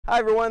Hi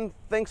everyone,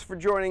 thanks for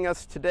joining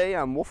us today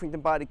on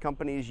Wolfington Body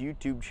Company's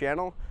YouTube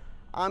channel.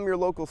 I'm your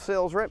local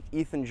sales rep,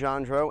 Ethan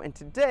Jandreau, and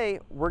today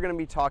we're going to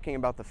be talking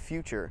about the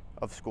future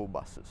of school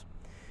buses.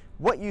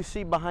 What you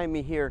see behind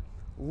me here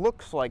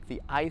looks like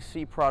the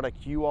IC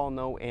product you all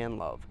know and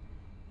love,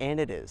 and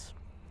it is,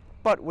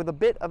 but with a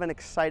bit of an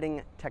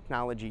exciting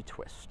technology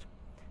twist.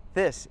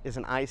 This is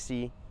an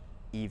IC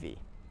EV.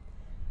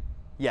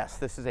 Yes,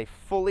 this is a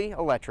fully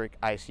electric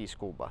IC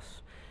school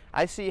bus.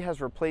 IC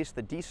has replaced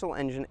the diesel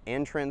engine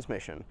and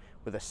transmission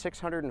with a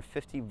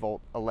 650-volt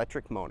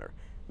electric motor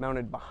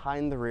mounted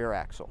behind the rear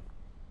axle.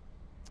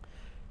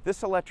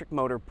 This electric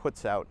motor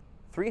puts out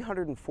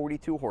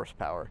 342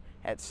 horsepower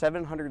at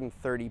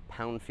 730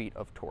 pound-feet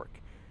of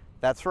torque.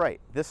 That's right,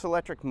 this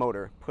electric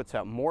motor puts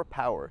out more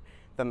power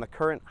than the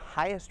current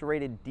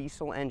highest-rated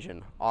diesel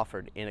engine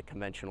offered in a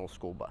conventional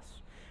school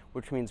bus,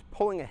 which means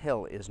pulling a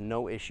hill is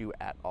no issue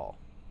at all.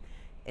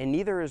 And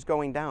neither is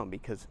going down,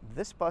 because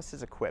this bus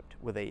is equipped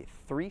with a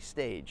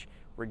 3-stage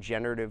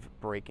regenerative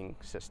braking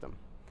system.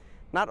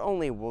 Not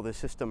only will the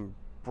system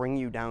bring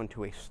you down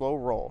to a slow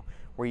roll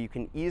where you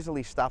can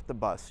easily stop the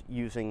bus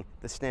using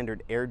the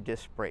standard air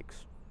disc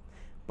brakes,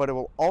 but it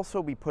will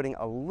also be putting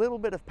a little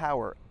bit of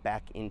power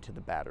back into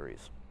the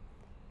batteries.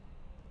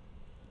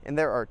 And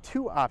there are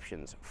two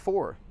options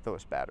for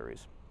those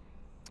batteries.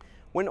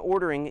 When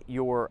ordering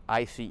your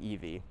IC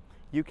EV,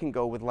 you can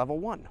go with level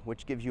 1,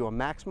 which gives you a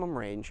maximum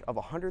range of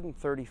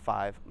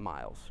 135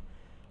 miles.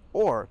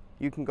 Or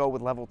you can go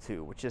with level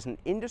 2, which is an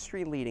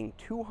industry-leading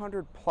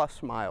 200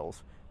 plus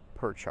miles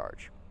per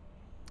charge.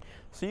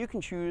 So you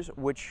can choose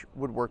which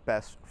would work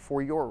best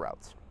for your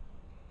routes.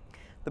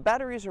 The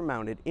batteries are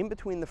mounted in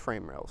between the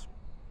frame rails,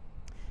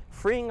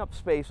 freeing up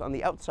space on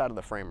the outside of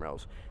the frame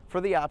rails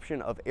for the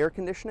option of air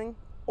conditioning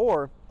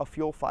or a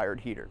fuel-fired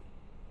heater.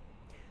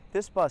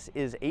 This bus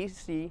is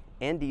AC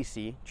and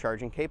DC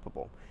charging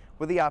capable,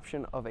 with the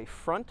option of a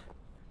front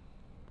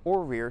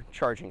or rear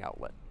charging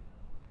outlet.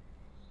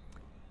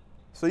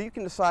 So you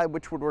can decide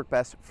which would work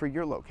best for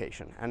your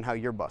location and how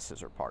your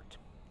buses are parked.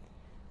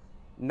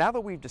 Now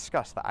that we've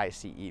discussed the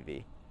IC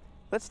EV,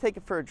 let's take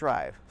it for a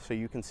drive so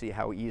you can see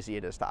how easy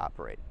it is to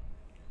operate.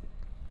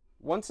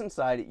 Once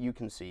inside, you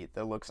can see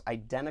that it looks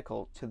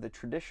identical to the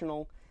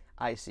traditional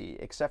IC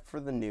except for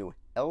the new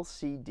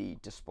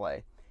LCD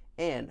display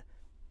and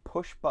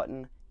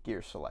push-button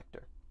gear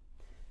selector.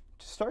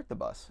 To start the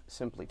bus,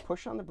 simply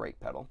push on the brake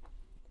pedal,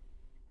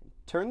 and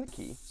turn the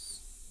key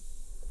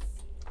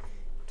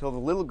until the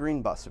little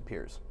green bus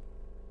appears.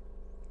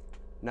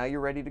 Now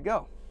you're ready to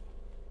go.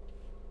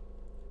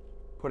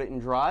 Put it in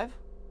drive,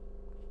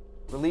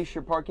 release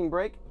your parking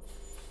brake,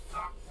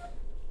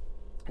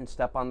 and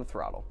step on the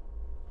throttle.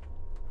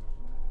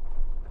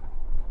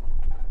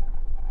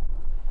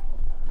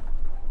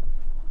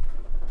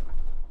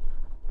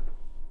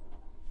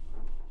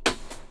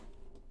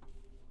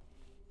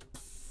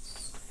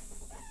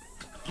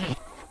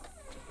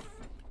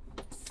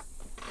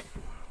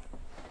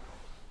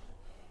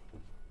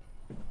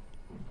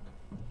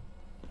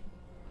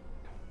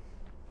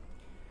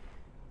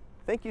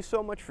 Thank you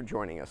so much for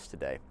joining us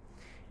today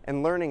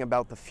and learning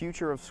about the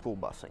future of school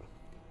busing.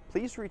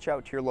 Please reach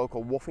out to your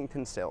local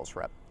Wolfington sales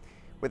rep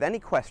with any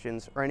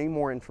questions or any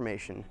more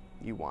information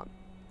you want.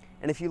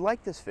 And if you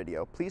like this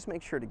video, please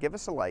make sure to give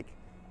us a like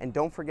and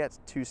don't forget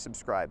to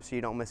subscribe so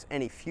you don't miss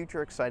any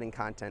future exciting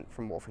content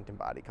from Wolfington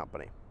Body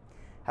Company.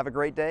 Have a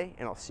great day,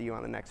 and I'll see you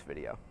on the next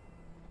video.